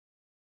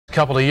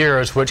Couple of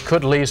years, which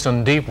could leave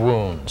some deep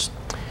wounds.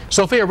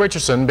 Sophia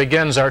Richardson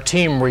begins our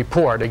team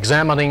report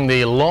examining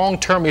the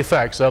long-term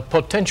effects of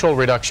potential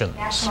reductions.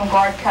 National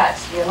Guard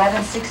cuts, the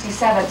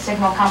 1167th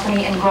Signal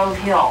Company in Grove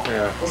Hill.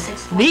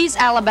 These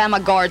Alabama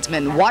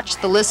Guardsmen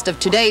watched the list of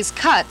today's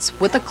cuts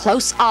with a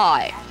close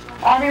eye.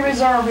 Army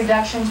Reserve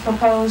reductions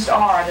proposed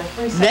are the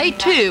 379th. They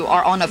too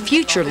are on a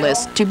future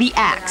list to be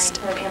axed.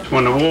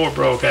 When the war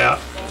broke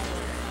out,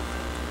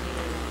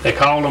 they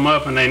called them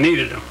up and they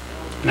needed them.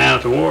 Now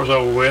that the war's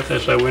over with, they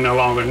say we no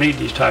longer need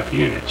these type of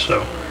units.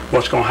 So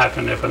what's going to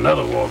happen if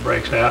another war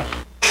breaks out?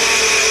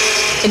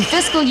 In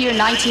fiscal year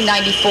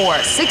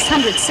 1994,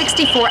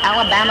 664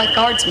 Alabama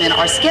Guardsmen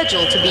are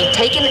scheduled to be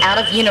taken out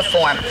of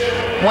uniform.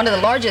 One of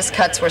the largest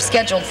cuts were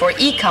scheduled for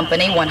E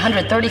Company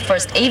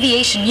 131st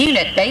Aviation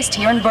Unit based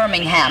here in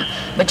Birmingham.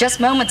 But just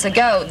moments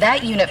ago,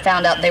 that unit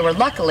found out they were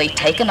luckily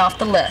taken off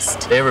the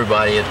list.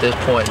 Everybody at this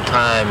point in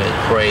time is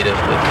afraid of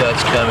the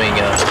cuts coming.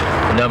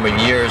 The number of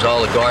years all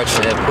the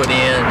Guardsmen have put in,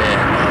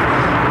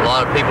 and a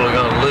lot of people are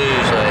going to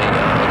lose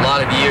a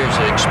lot of years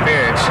of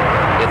experience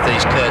if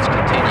these cuts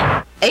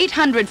continue.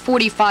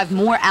 845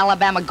 more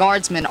Alabama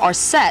Guardsmen are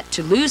set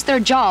to lose their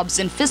jobs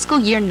in fiscal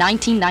year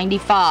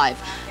 1995.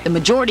 The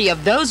majority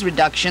of those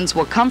reductions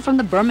will come from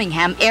the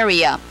Birmingham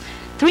area.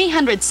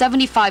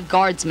 375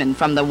 Guardsmen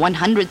from the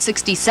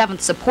 167th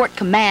Support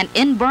Command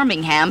in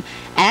Birmingham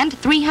and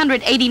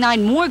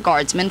 389 more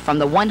Guardsmen from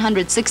the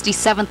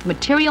 167th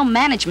Material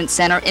Management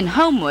Center in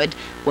Homewood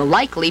will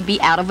likely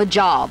be out of a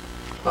job.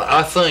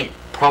 I think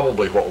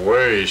probably what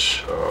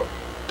worries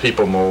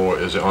people more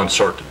is the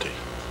uncertainty.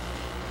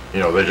 You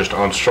know, they're just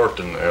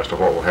uncertain as to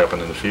what will happen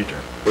in the future.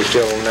 We're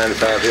still on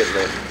 95 hit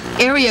list.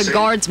 Area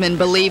Guardsmen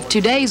believe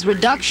today's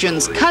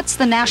reductions cuts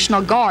the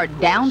National Guard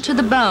down to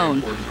the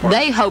bone.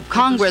 They hope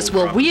Congress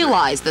will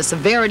realize the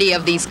severity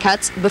of these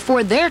cuts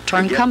before their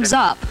turn comes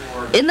up.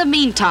 In the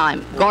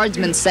meantime,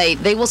 Guardsmen say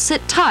they will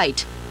sit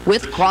tight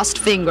with crossed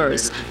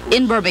fingers.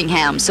 In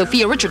Birmingham,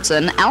 Sophia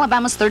Richardson,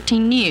 Alabama's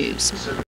 13 News.